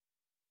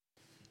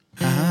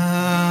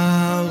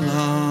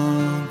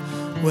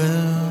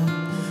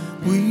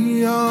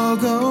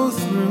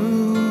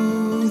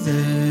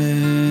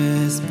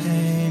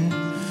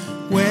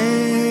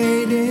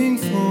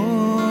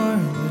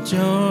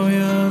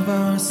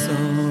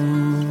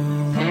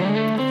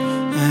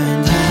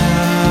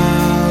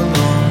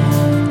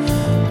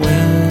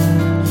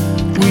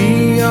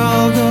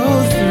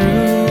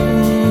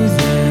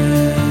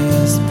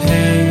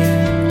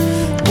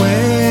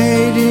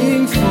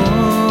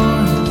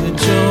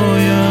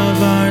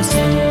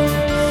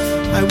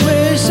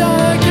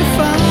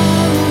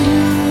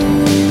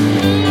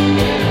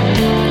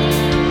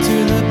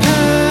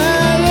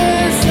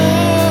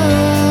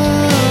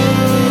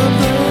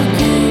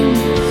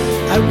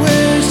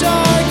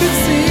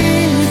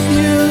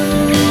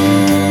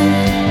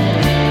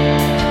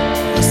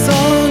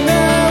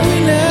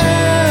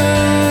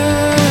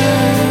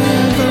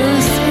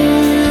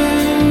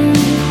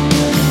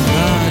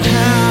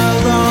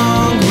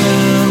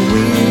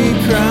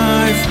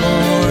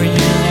for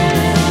you.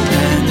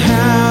 And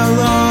how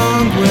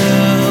long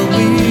will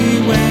we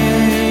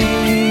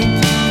wait?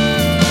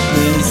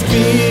 This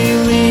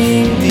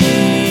feeling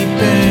deep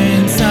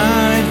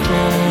inside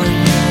for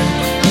you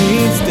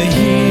needs to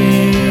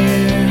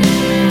hear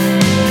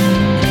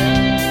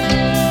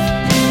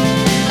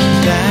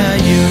that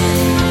you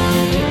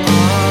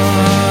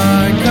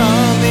are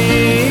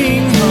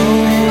coming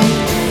home.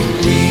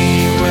 We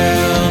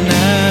will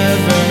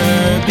never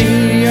be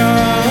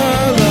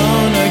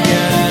alone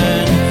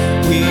again.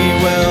 We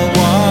will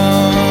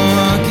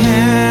walk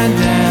hand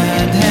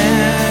in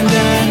hand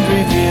and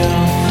reveal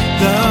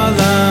the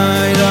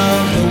light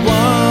of the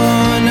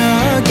one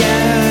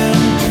again.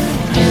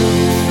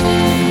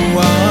 You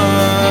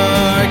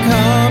are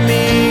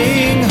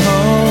coming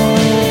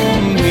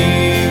home. We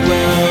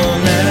will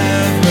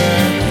never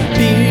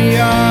be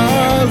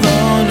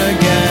alone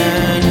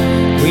again.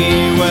 We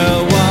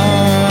will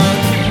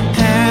walk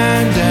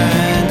hand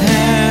in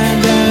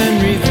hand and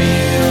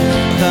reveal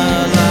the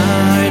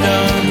light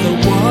of the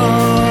one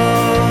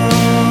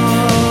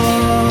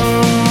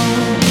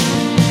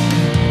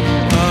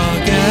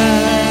again.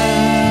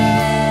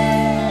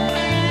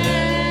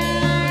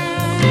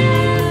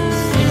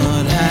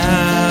 But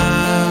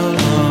how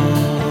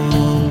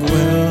long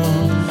will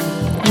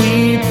we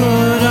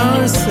put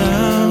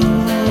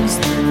ourselves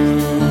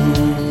through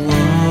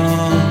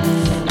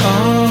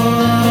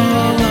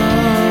all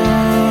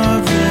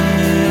of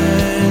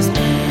this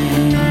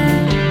pain?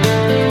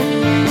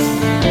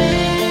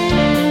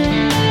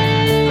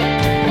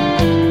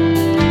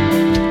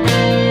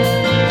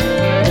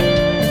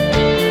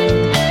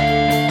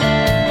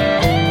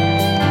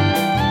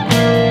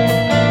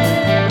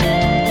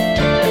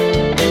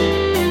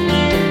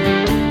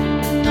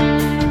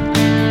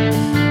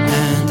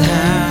 And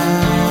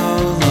how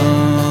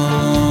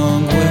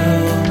long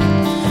will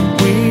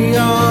we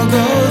all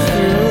go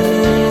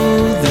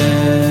through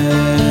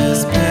this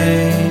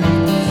pain,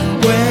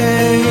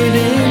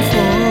 waiting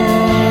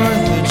for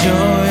the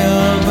joy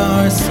of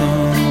our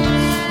soul?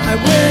 I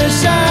wish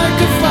I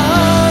could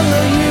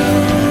follow you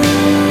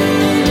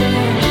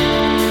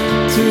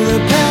to the